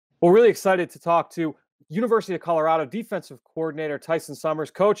Well, really excited to talk to University of Colorado defensive coordinator Tyson Summers.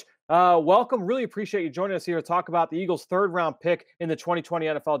 Coach, welcome. Really appreciate you joining us here to talk about the Eagles' third-round pick in the 2020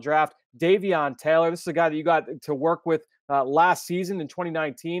 NFL Draft, Davion Taylor. This is a guy that you got to work with last season in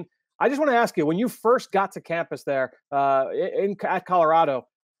 2019. I just want to ask you, when you first got to campus there at Colorado,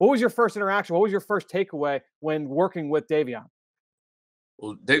 what was your first interaction? What was your first takeaway when working with Davion?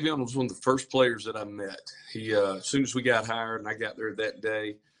 Well, Davion was one of the first players that I met. As soon as we got hired and I got there that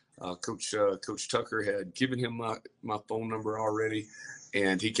day, Coach Tucker had given him my phone number already,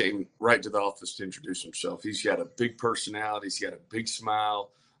 and he came right to the office to introduce himself. He's got a big personality. He's got a big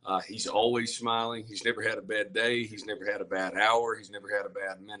smile. He's always smiling. He's never had a bad day. He's never had a bad hour. He's never had a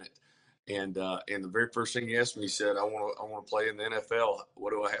bad minute. And the very first thing he asked me, he said, I want to play in the NFL.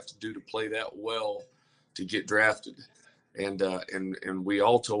 What do I have to do to play that well to get drafted? And we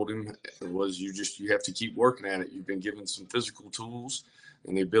all told him was you have to keep working at it. You've been given some physical tools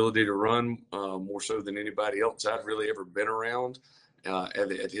and the ability to run more so than anybody else I'd really ever been around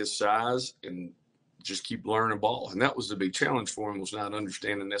at his size, and just keep learning ball. And that was the big challenge for him, was not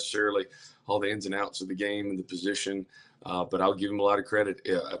understanding necessarily all the ins and outs of the game and the position. But I'll give him a lot of credit.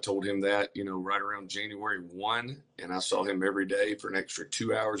 I told him that, right around January 1, and I saw him every day for an extra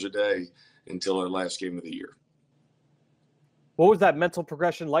 2 hours a day until our last game of the year. What was that mental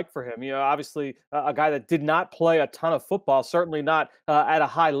progression like for him? Obviously a guy that did not play a ton of football, certainly not at a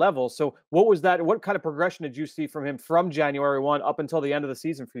high level. So what was that? What kind of progression did you see from him from January 1 up until the end of the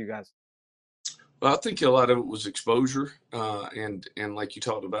season for you guys? Well, I think a lot of it was exposure. And like you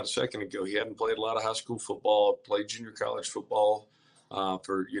talked about a second ago, he hadn't played a lot of high school football, played junior college football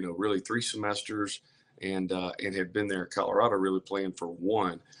for, really 3 semesters, and had been there at Colorado really playing for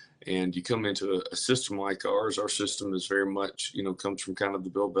 1. And you come into a system like ours. Our system is very much, comes from kind of the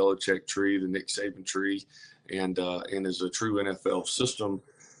Bill Belichick tree, the Nick Saban tree, and is a true NFL system.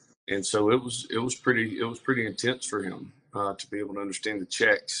 And so it was pretty intense for him to be able to understand the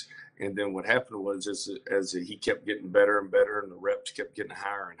checks. And then what happened was, as he kept getting better and better, and the reps kept getting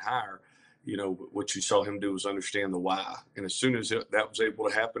higher and higher, what you saw him do was understand the why. And as soon as that was able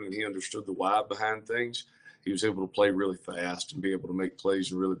to happen, and he understood the why behind things, he was able to play really fast and be able to make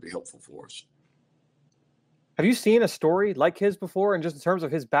plays and really be helpful for us. Have you seen a story like his before, and just in terms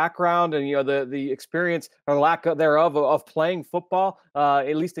of his background and the experience or lack thereof of playing football,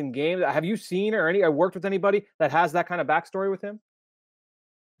 at least in games? Have you seen or worked with anybody that has that kind of backstory with him?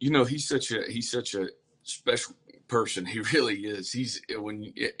 He's such a special person. He really is.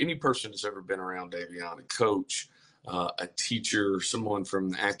 When any person that's ever been around Davion, a coach, a teacher, someone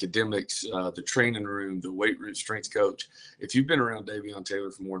from the academics, the training room, the weight room strength coach. If you've been around Davion Taylor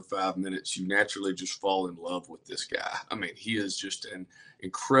for more than 5 minutes, you naturally just fall in love with this guy. I mean, he is just an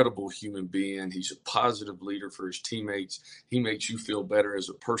incredible human being. He's a positive leader for his teammates. He makes you feel better as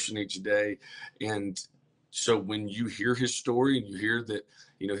a person each day. And so when you hear his story and you hear that,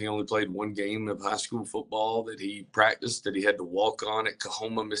 he only played 1 game of high school football, that he practiced, that he had to walk on at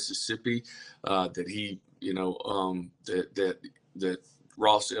Kahoma, Mississippi, that he that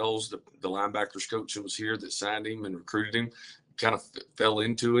Ross Ells, the linebackers coach that was here, that signed him and recruited him, kind of fell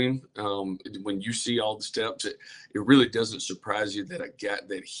into him. When you see all the steps, it really doesn't surprise you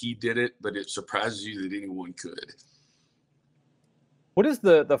that he did it, but it surprises you that anyone could. What is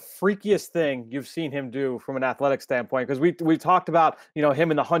the freakiest thing you've seen him do from an athletic standpoint? Because we talked about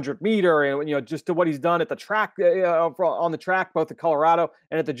him in the 100-meter, and just to what he's done at the track, on the track, both at Colorado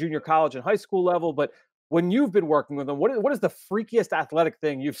and at the junior college and high school level. But when you've been working with him, what is the freakiest athletic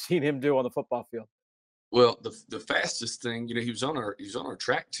thing you've seen him do on the football field? Well, the fastest thing, he was on our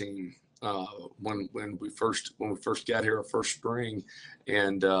track team when we first got here our first spring,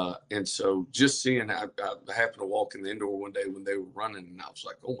 and so just seeing, I happened to walk in the indoor one day when they were running, and I was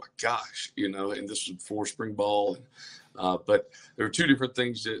like, oh my gosh, and this was before spring ball, but there were 2 different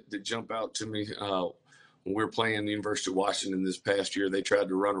things that jump out to me. When we were playing the University of Washington this past year, they tried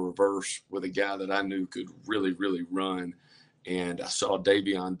to run a reverse with a guy that I knew could really, really run. And I saw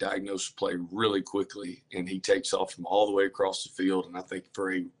Davion diagnose the play really quickly, and he takes off from all the way across the field. And I think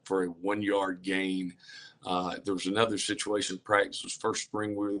for a 1-yard gain, there was another situation. Practice was first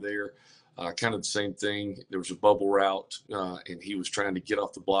spring we were there, kind of the same thing. There was a bubble route, and he was trying to get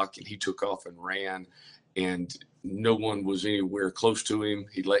off the block, and he took off and ran, and no one was anywhere close to him.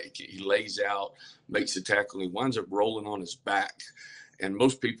 He lays out, makes the tackle, and he winds up rolling on his back. And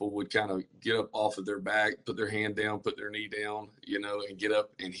most people would kind of get up off of their back, put their hand down, put their knee down, and get up.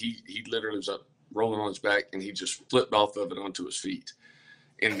 And he literally was up rolling on his back, and he just flipped off of it onto his feet.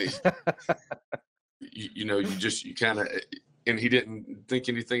 And you kind of, and he didn't think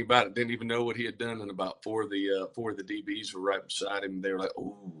anything about it. Didn't even know what he had done. And about 4 of the DBs were right beside him. They were like,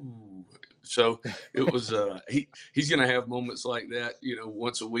 "Oh, So it was he's going to have moments like that,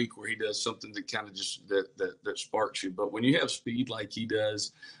 once a week where he does something that kind of just that sparks you. But when you have speed like he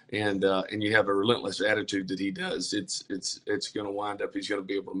does, and you have a relentless attitude that he does, it's going to wind up. He's going to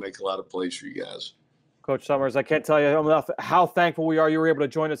be able to make a lot of plays for you guys. Coach Summers, I can't tell you enough how thankful we are you were able to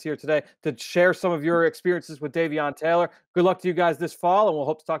join us here today to share some of your experiences with Davion Taylor. Good luck to you guys this fall, and we'll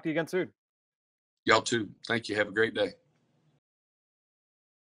hope to talk to you again soon. Y'all too. Thank you. Have a great day.